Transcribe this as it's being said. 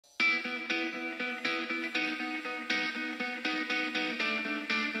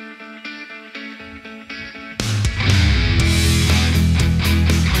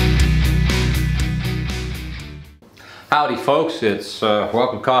Howdy folks, it's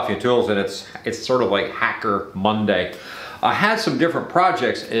Welcome Coffee and Tools, and it's sort of like Hacker Monday. I had some different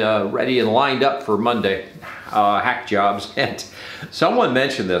projects ready and lined up for Monday, hack jobs, and someone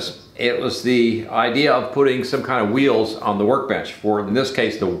mentioned this. It was the idea of putting some kind of wheels on the workbench for, in this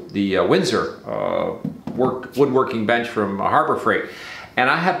case, the Windsor woodworking bench from Harbor Freight. And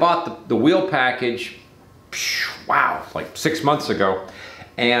I had bought the wheel package, wow, like 6 months ago,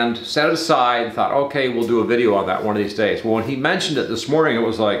 and set it aside and thought, okay, we'll do a video on that one of these days. Well, when he mentioned it this morning, it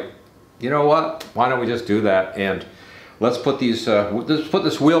was like, you know what? Why don't we just do that? And let's put these, let's put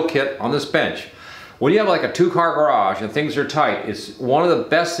this wheel kit on this bench. When you have like a two-car garage and things are tight, it's one of the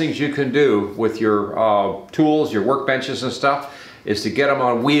best things you can do with your tools, your workbenches and stuff, is to get them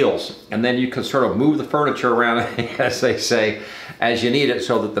on wheels. And then you can sort of move the furniture around, as they say, as you need it,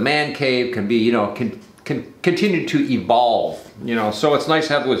 so that the man cave can be, you know, can continue to evolve, you know. So it's nice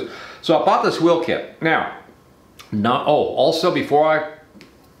to have wheels. So I bought this wheel kit. Now, also before I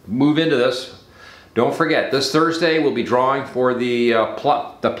move into this, don't forget, this Thursday we'll be drawing for the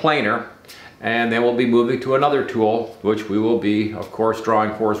planer, and then we'll be moving to another tool, which we will be, of course,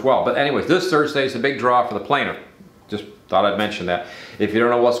 drawing for as well. But anyways, this Thursday is a big draw for the planer. Just thought I'd mention that. If you don't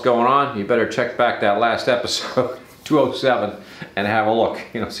know what's going on, you better check back that last episode, 207, and have a look,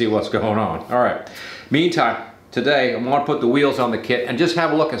 you know, see what's going on. All right. Meantime, today I want to put the wheels on the kit and just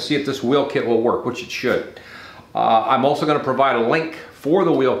have a look and see if this wheel kit will work, which it should. I'm also going to provide a link for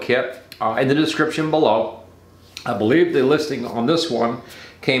the wheel kit in the description below. I believe the listing on this one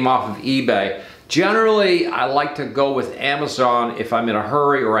came off of eBay. Generally, I like to go with Amazon if I'm in a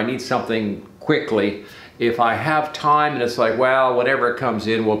hurry or I need something quickly. If I have time and it's like, well, whatever it comes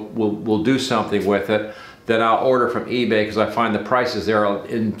in, we'll do something with it, then I'll order from eBay, because I find the prices there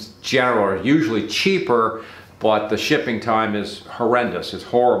in general are usually cheaper, but the shipping time is horrendous. It's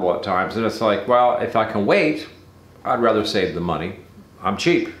horrible at times. And it's like, well, if I can wait, I'd rather save the money. I'm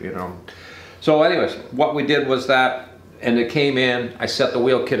cheap, you know. So anyways, what we did was that, and it came in, I set the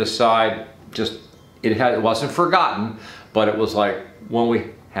wheel kit aside, just, it wasn't forgotten, but it was like, when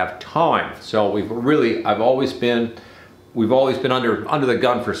we have time. So we've always been under the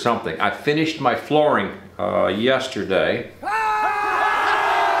gun for something. I finished my flooring yesterday.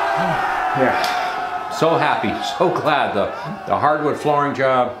 Yeah, so happy, so glad. The hardwood flooring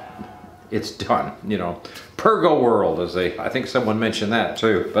job, it's done, you know. Pergo world, I think someone mentioned that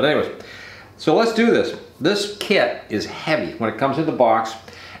too. But anyways, so let's do this. This kit is heavy when it comes in the box.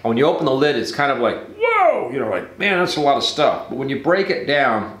 And when you open the lid, it's kind of like, whoa, you know, like, man, that's a lot of stuff. But when you break it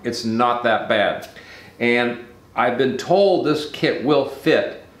down, it's not that bad. And I've been told this kit will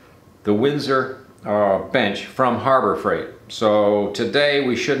fit the Windsor bench from Harbor Freight. So today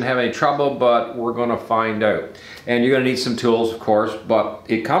we shouldn't have any trouble, but we're going to find out. And you're going to need some tools, of course, but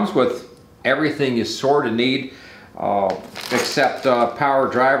it comes with everything you sort of need, except power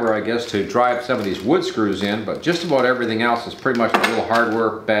driver, I guess, to drive some of these wood screws in. But just about everything else is pretty much a little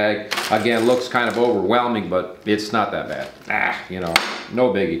hardware bag. Again, looks kind of overwhelming, but it's not that bad. You know,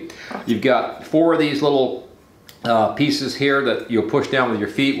 no biggie. You've got 4 of these little pieces here that you'll push down with your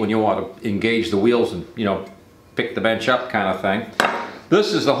feet when you want to engage the wheels and, you know, pick the bench up kind of thing.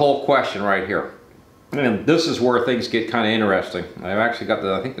 This is the whole question right here. And this is where things get kind of interesting. I've actually got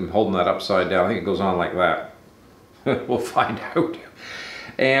I think I'm holding that upside down. I think it goes on like that. We'll find out.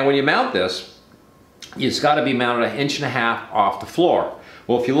 And when you mount this, it's got to be mounted 1.5 inches off the floor.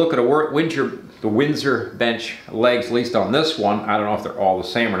 Well, if you look at the Windsor bench legs, at least on this one, I don't know if they're all the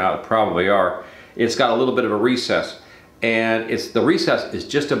same or not, they probably are. It's got a little bit of a recess, and the recess is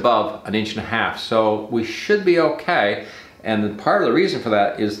just above 1.5 inches, so we should be okay. And part of the reason for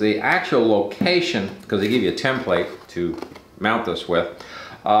that is the actual location, because they give you a template to mount this with.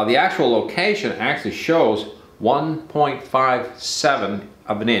 The actual location actually shows 1.57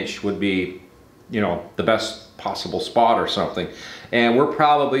 of an inch would be, you know, the best possible spot or something. And we're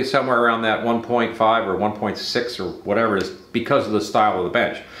probably somewhere around that 1.5 or 1.6 or whatever it is, because of the style of the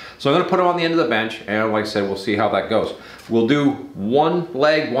bench. So I'm going to put them on the end of the bench, and like I said, we'll see how that goes. We'll do one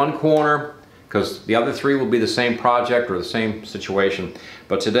leg, one corner, because the other 3 will be the same project or the same situation.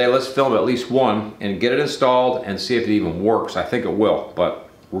 But today, let's film at least one and get it installed and see if it even works. I think it will, but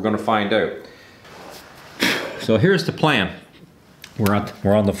we're going to find out. So here's the plan. We're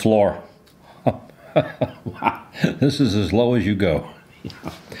on the floor. Wow, this is as low as you go.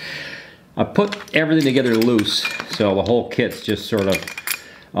 I put everything together loose, so the whole kit's just sort of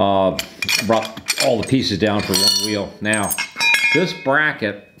brought all the pieces down for one wheel. Now, this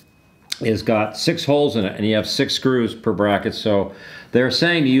bracket has got 6 holes in it, and you have 6 screws per bracket, so they're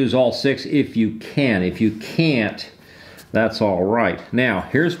saying to use all 6 if you can. If you can't, that's all right. Now,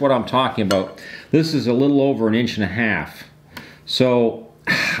 here's what I'm talking about. This is a little over 1.5 inches. So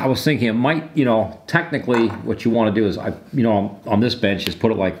I was thinking it might, you know, technically what you want to do is, you know, on this bench is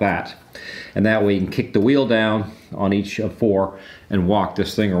put it like that. And that way you can kick the wheel down on each of 4 and walk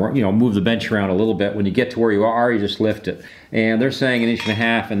this thing, or, you know, move the bench around a little bit. When you get to where you are, you just lift it. And they're saying 1.5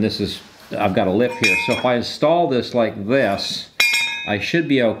 inches, and this is, I've got a lip here. So if I install this like this, I should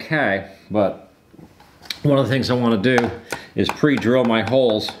be okay. But one of the things I want to do is pre-drill my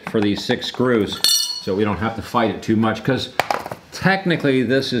holes for these 6 screws so we don't have to fight it too much, because technically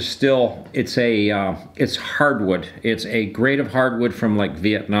this is still, it's hardwood. It's a grade of hardwood from like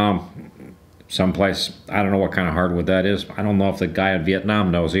Vietnam someplace. I don't know what kind of hardwood that is. I don't know if the guy in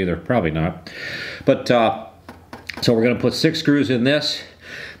Vietnam knows either. Probably not. But so we're going to put 6 screws in this,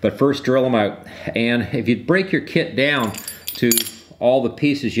 but first drill them out. And if you break your kit down to all the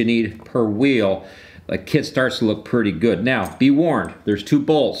pieces you need per wheel, the kit starts to look pretty good. Now, be warned, there's 2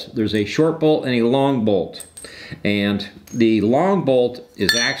 bolts. There's a short bolt and a long bolt. And the long bolt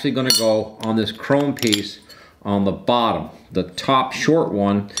is actually going to go on this chrome piece on the bottom. The top short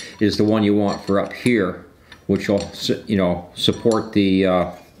one is the one you want for up here, which will, you know, support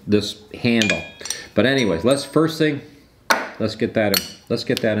the this handle. But anyways, let's get that in. Let's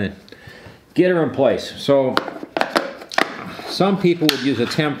get that in. Get her in place. So some people would use a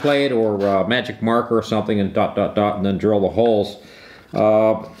template or a magic marker or something and dot, dot, dot, and then drill the holes.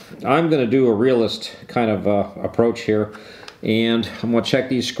 I'm going to do a realist kind of approach here, and I'm going to check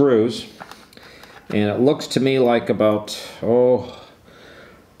these screws, and it looks to me like about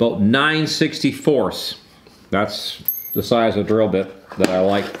 9/64. That's the size of drill bit that I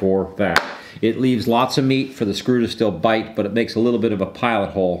like for that. It leaves lots of meat for the screw to still bite, but it makes a little bit of a pilot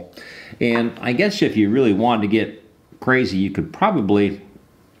hole. And I guess if you really wanted to get crazy, you could probably,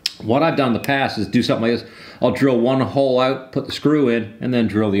 what I've done in the past is do something like this. I'll drill one hole out, put the screw in, and then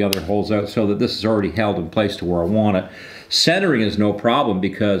drill the other holes out so that this is already held in place to where I want it. Centering is no problem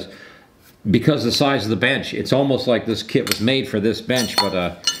because of the size of the bench. It's almost like this kit was made for this bench, but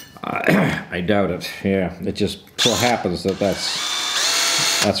I doubt it. Yeah, it just so happens that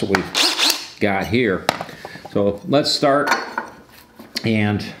that's what we've got here. So let's start,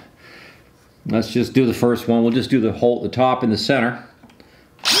 and let's just do the first one. We'll just do the hole at the top in the center.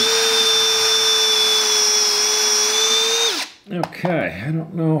 Okay, I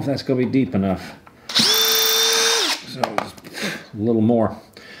don't know if that's going to be deep enough. So just a little more.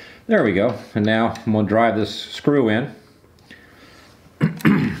 There we go. And now I'm going to drive this screw in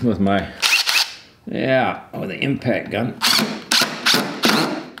with my, with the impact gun.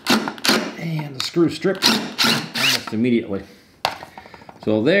 And the screw stripped almost immediately.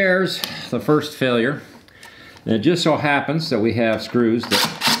 So there's the first failure. And it just so happens that we have screws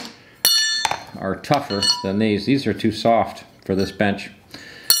that are tougher than these. These are too soft for this bench.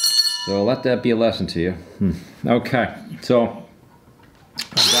 So let that be a lesson to you. Okay, so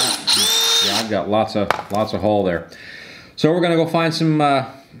I've got lots of hole there. So we're gonna go find some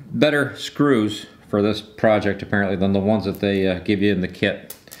better screws for this project apparently than the ones that they give you in the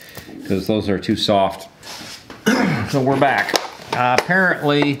kit, because those are too soft. So we're back.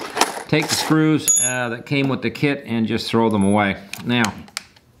 Apparently take the screws that came with the kit and just throw them away. Now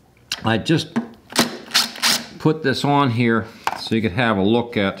I just put this on here so you could have a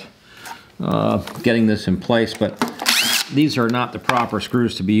look at getting this in place, but these are not the proper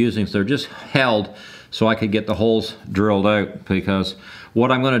screws to be using, so they're just held so I could get the holes drilled out, because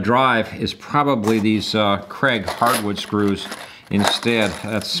what I'm going to drive is probably these Craig hardwood screws instead.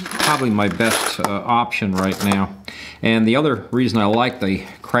 That's probably my best option right now. And the other reason I like the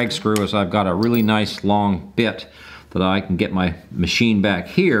Craig screw is I've got a really nice long bit that I can get my machine back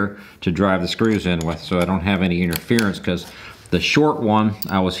here to drive the screws in with, so I don't have any interference, because the short one,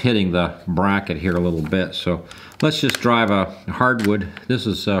 I was hitting the bracket here a little bit. So let's just drive a hardwood. This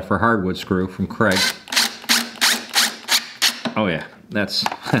is for hardwood screw from Craig. Oh yeah, that's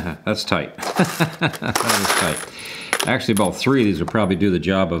that's tight. That is tight. Actually, about 3 of these will probably do the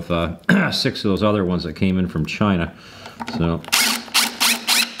job of 6 of those other ones that came in from China. So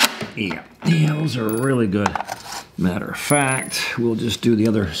yeah, those are really good. Matter of fact, we'll just do the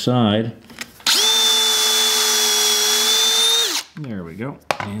other side. There we go.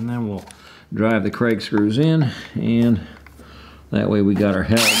 And then we'll drive the Craig screws in, and that way we got our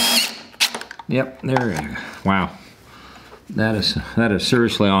held. Yep, there we go. Wow. That is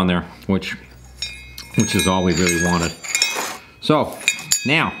seriously on there, which is all we really wanted. So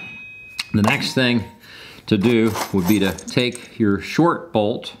now the next thing to do would be to take your short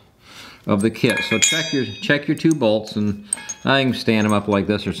bolt of the kit. So check your 2 bolts, and I can stand them up like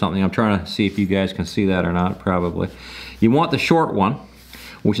this or something. I'm trying to see if you guys can see that or not, probably. You want the short one,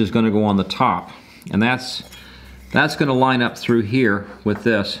 which is going to go on the top. and that's going to line up through here with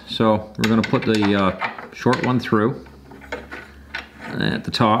this. So we're going to put the short one through at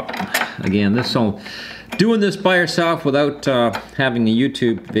the top. Again, doing this by yourself without having a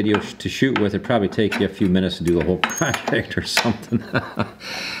YouTube video to shoot with, it'd probably take you a few minutes to do the whole project or something.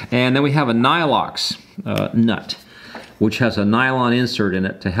 And then we have a Nylox nut, which has a nylon insert in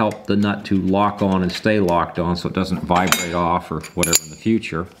it to help the nut to lock on and stay locked on so it doesn't vibrate off or whatever in the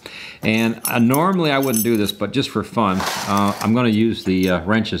future. And normally I wouldn't do this, but just for fun, I'm going to use the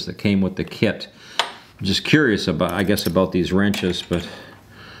wrenches that came with the kit. I'm just curious about, I guess, about these wrenches, but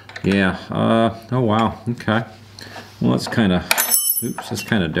yeah. Oh wow, okay. Well, that's kind of, oops, that's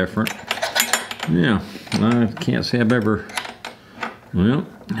kind of different. Yeah, I can't say I've ever, well,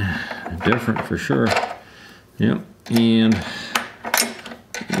 different for sure. Yep. And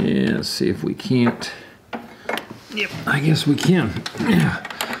yeah, let's see if we can't. Yep, I guess we can. Yeah.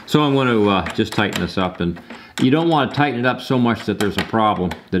 So I'm going to just tighten this up, and you don't want to tighten it up so much that there's a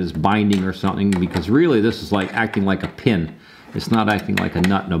problem that it's binding or something, because really this is like acting like a pin. It's not acting like a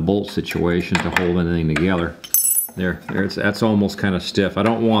nut and a bolt situation to hold anything together. That's almost kind of stiff. I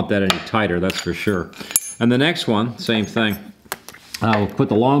don't want that any tighter, that's for sure. And the next one, same thing. We'll put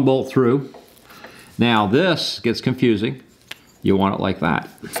the long bolt through. Now this gets confusing. You want it like that.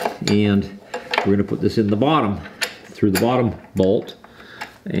 And we're going to put this in the bottom, through the bottom bolt.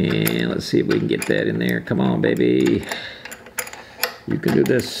 And let's see if we can get that in there. Come on, baby. You can do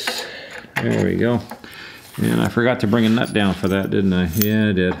this. There we go. And I forgot to bring a nut down for that, didn't I? Yeah,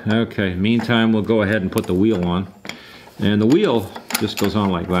 I did. Okay, meantime, we'll go ahead and put the wheel on. And the wheel just goes on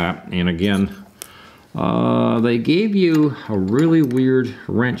like that. And again, they gave you a really weird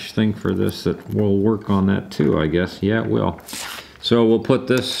wrench thing for this that will work on that too, I guess. Yeah, it will. So we'll put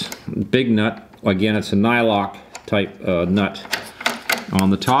this big nut, again, it's a Nylox type nut, on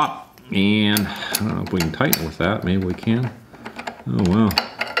the top. And I don't know if we can tighten it with that. Maybe we can. Oh, wow.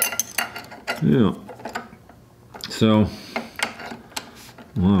 Yeah. So,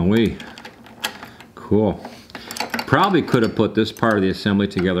 wow-wee. Cool. Probably could have put this part of the assembly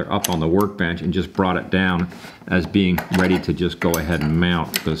together up on the workbench and just brought it down as being ready to just go ahead and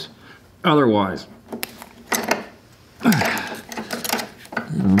mount, because otherwise, I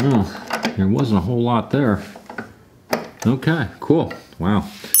don't know, there wasn't a whole lot there. Okay, cool. Wow.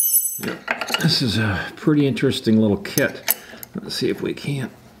 Yep. This is a pretty interesting little kit. Let's see if we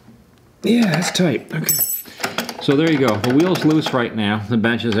can't. Yeah, that's tight. Okay. So there you go. The wheel's loose right now. The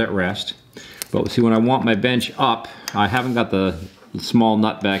bench is at rest. But see, when I want my bench up, I haven't got the small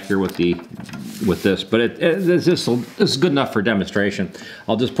nut back here with this, but this is good enough for demonstration.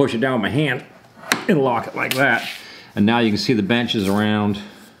 I'll just push it down with my hand and lock it like that. And now you can see the bench is around,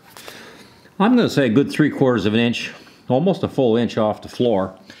 I'm going to say a good 3/4 of an inch, almost a full inch off the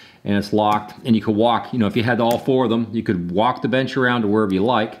floor. And it's locked, and you could walk, you know, if you had all 4 of them, you could walk the bench around to wherever you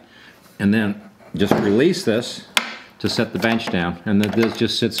like, and then just release this to set the bench down, and then this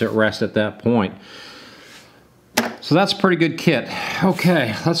just sits at rest at that point. So that's a pretty good kit.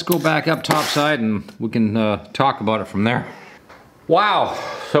 Okay, let's go back up top side and we can talk about it from there. Wow,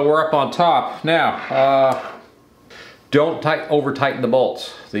 so we're up on top. Now, don't over tighten the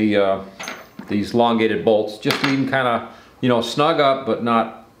bolts. These elongated bolts, just leave them kind of, you know, snug up, but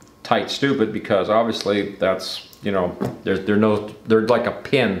not tight stupid, because obviously that's, you know, they're like a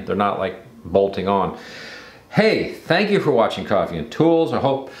pin. They're not like bolting on. Hey, thank you for watching Coffee and Tools. I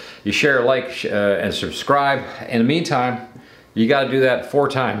hope you share, like, and subscribe. In the meantime, you got to do that 4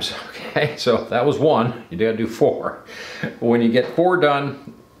 times. Okay, so that was 1. You got to do 4. When you get 4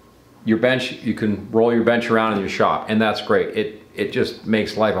 done, your bench, you can roll your bench around in your shop, and that's great. It just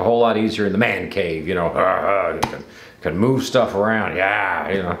makes life a whole lot easier in the man cave. You know, you can move stuff around. Yeah,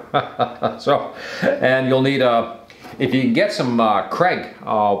 you know. So, and you'll need if you can get some Craig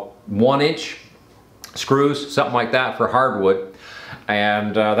 1-inch screws, something like that for hardwood,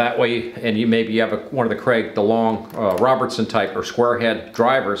 and that way, and maybe you have one of the Craig, the long Robertson type or square head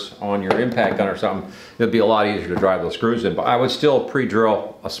drivers on your impact gun or something, it'll be a lot easier to drive those screws in. But I would still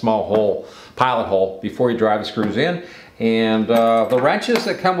pre-drill a small hole, pilot hole, before you drive the screws in. And the wrenches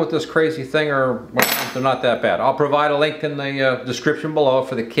that come with this crazy thing are, well, they're not that bad. I'll provide a link in the description below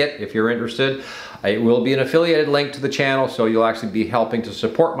for the kit if you're interested. It will be an affiliated link to the channel, so you'll actually be helping to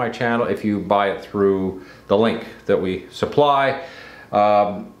support my channel if you buy it through the link that we supply.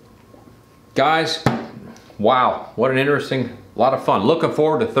 Guys, wow, what an interesting, lot of fun. Looking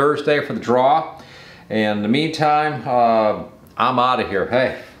forward to Thursday for the draw. And in the meantime, I'm out of here.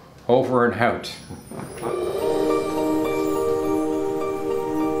 Hey, over and out.